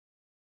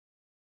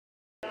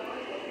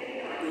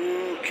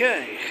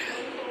Okay.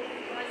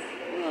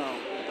 Well,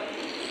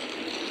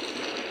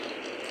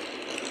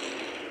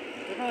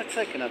 did I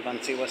take an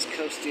Avanti West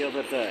Coast the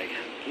other day?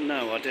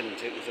 No, I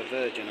didn't. It was a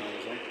Virgin I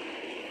was on.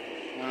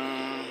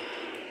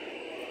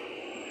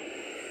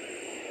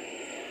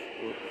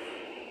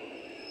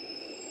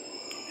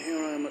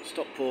 Here I am at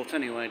Stockport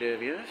anyway, dear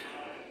viewers.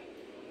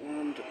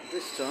 And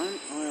this time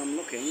I am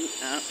looking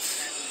at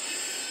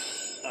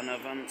an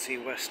Avanti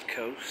West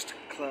Coast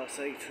Class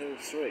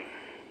 803.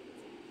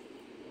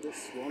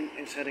 This one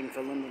is heading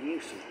for London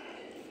Euston.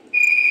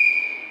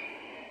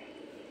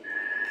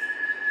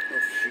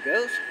 Off she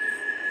goes.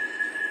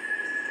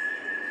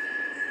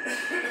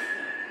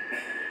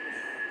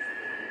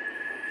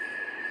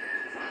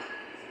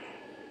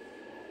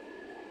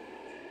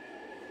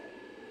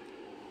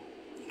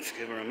 Let's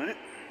give her a minute.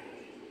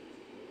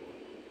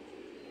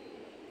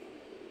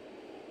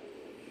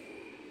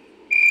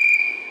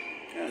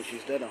 And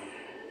she's dead on.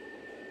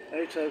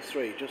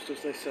 803, just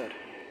as they said.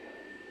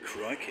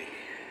 Crikey.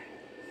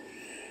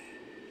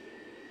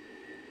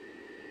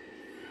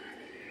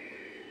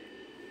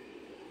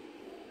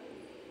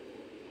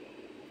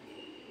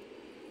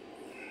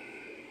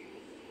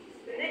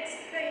 The next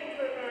train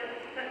to arrive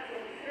at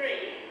platform 3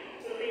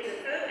 will be the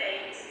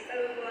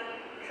 0801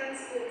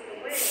 Transport for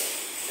Wales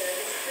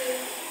service to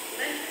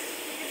Manchester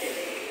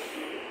Piccadilly.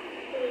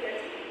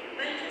 Ordered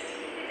Manchester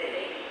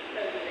Piccadilly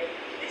only.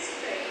 This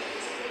train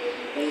is for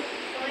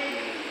 5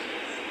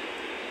 minutes.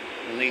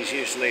 And these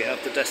usually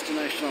have the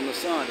destination on the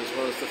side as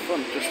well as the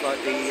front, just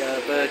like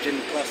the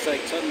Virgin Class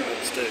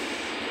 800s do.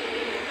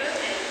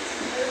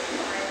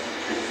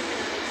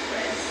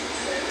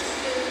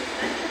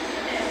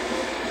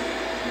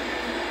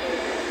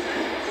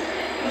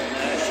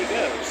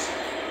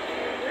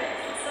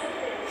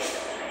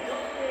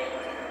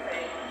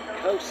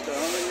 Coaster,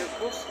 of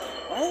course.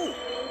 Oh!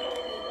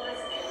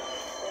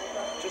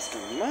 Just a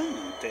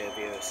moment, dear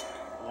viewers.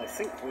 I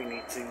think we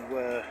need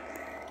to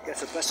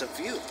get a better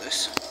view of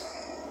this.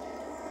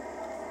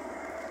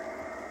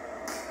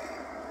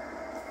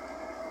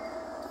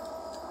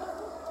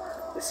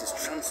 This is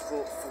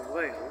Transport for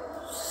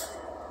Wales.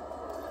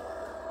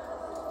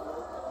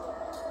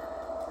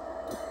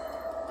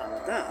 And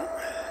that,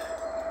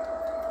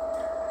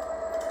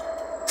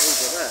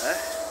 over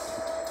there,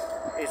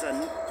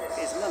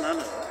 is none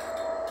other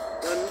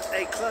than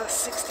a Class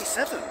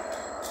 67.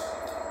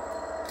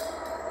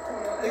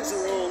 These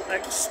are all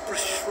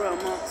ex-British Rail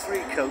Mark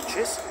III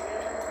coaches,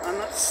 and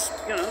that's,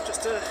 you know,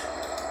 just a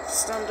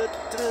standard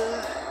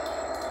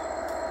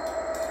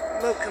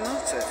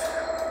locomotive.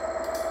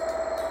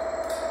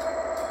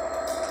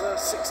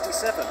 Class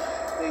 67.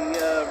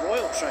 The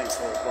Royal train's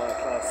hauled by a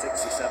Class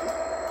 67.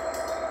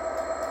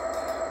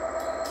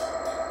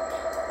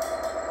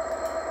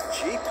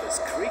 Jeepers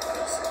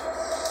creepers.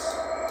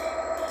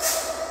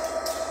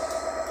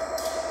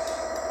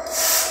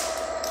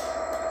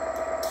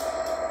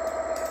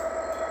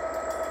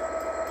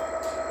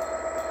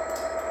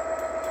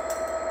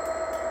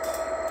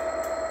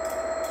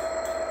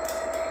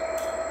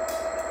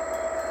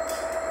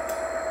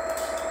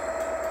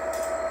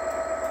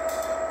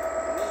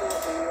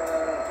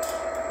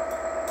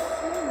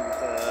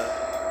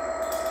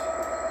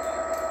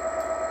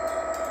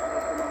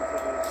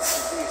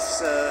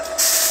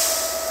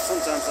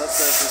 Sometimes that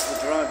serves as the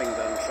driving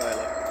van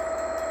trailer.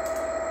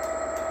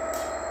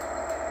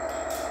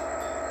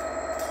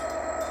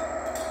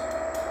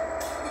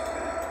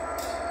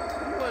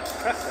 I wonder why it's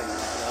crackling like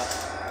that.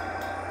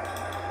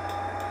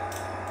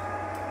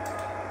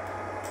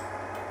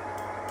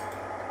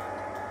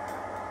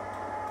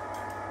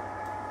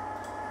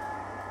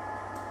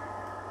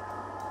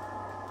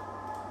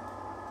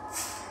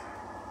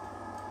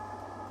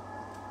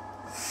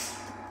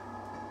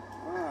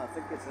 I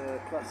think it's a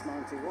Class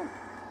 91.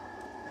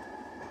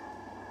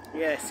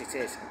 Yes, it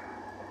is.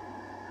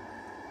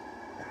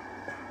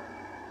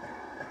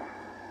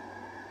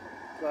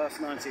 Class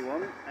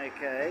 91,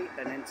 aka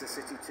an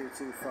Intercity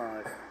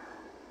 225.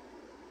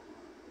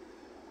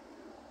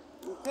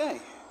 Okay,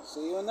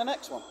 see you in the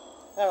next one.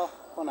 Farewell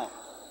for now.